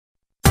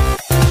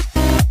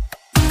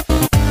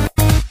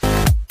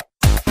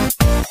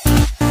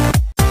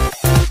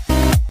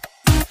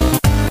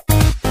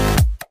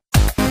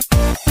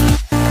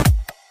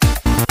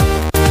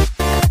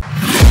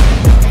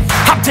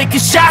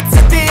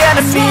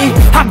me.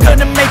 I'm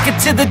gonna make it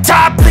to the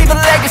top, leave a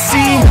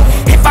legacy.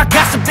 If I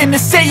got something to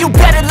say, you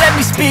better let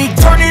me speak.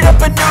 Turn it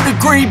up a new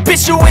degree,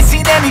 bitch, you ain't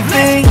seen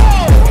anything.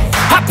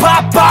 I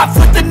pop off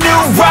with the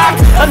new rock,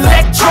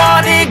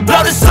 electronic,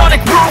 blow the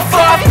sonic roof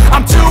up.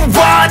 I'm too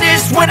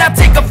honest when I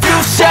take a few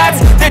shots.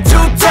 They're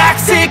too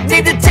toxic,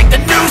 need to take the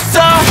noose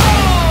off.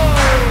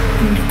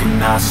 And you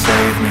cannot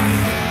save me,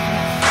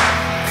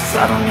 cause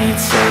I don't need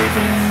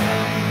saving.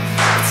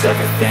 It's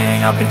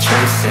everything I've been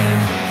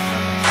chasing,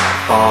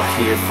 all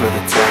here for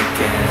the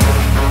taking.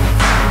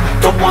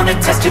 Don't wanna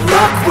test your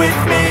luck with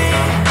me,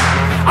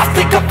 I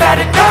think I've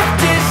had enough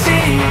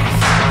disease.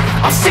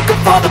 I'm sick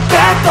of all the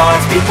bad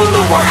thoughts, people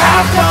who are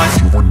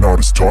half-nots. You are not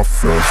as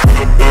tough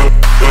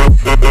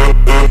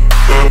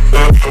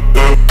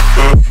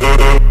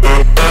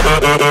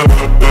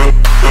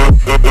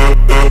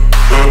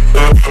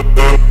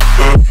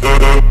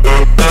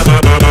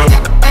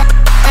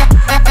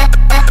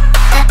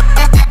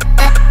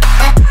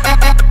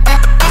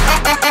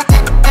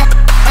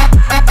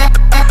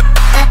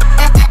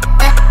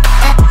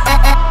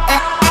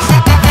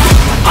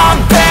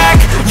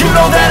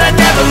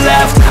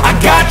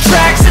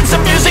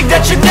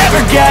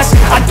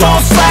I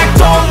don't slack,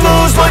 don't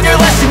lose, learn your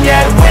lesson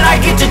yet. When I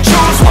get to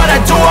choose what I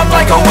do, I'm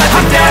like a weapon.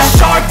 I'm not as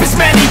sharp as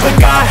many, but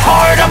got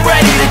heart, I'm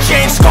ready to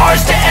change.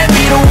 Scars to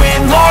envy, to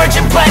win large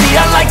and plenty.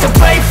 I like to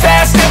play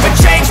fast, never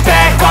change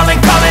back. Calling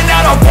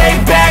out, I'll pay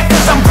back,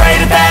 cause I'm great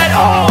at that.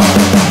 Oh,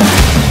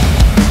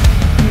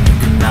 you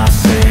cannot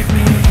save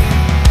me,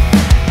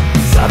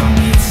 cause I don't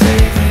need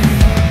saving.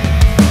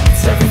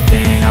 It's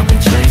everything I've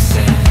been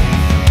chasing,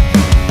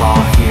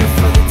 all here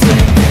for the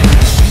taking.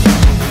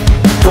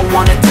 Don't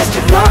wanna test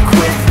your luck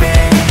with me,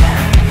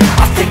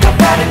 I think I've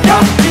had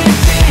enough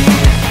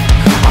disease.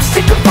 I'm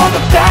sick of all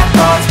the bad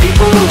thoughts,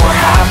 people who are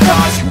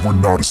half-nots. You are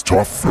not as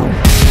tough though.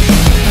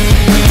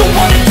 Don't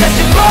wanna test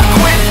your luck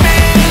with me,